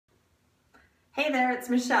Hey there, it's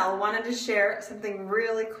Michelle. Wanted to share something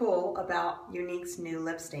really cool about Younique's new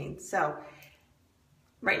lip stain. So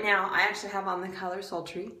right now I actually have on the color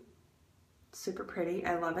Sultry. Super pretty,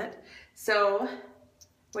 I love it. So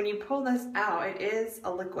when you pull this out, it is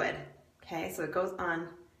a liquid. Okay, so it goes on,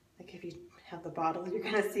 like if you have the bottle, you're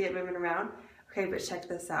gonna see it moving around. Okay, but check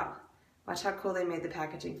this out. Watch how cool they made the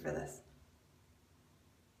packaging for this.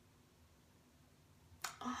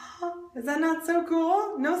 Oh, is that not so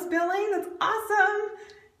cool? No spilling? That's awesome!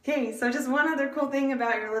 Okay, so just one other cool thing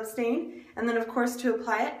about your lip stain, and then of course to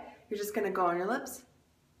apply it, you're just gonna go on your lips,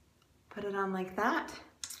 put it on like that,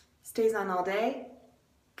 stays on all day,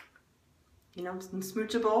 you know,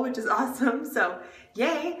 smoochable, which is awesome, so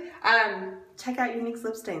yay! Check out Younique's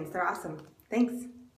lip stains, they're awesome. Thanks.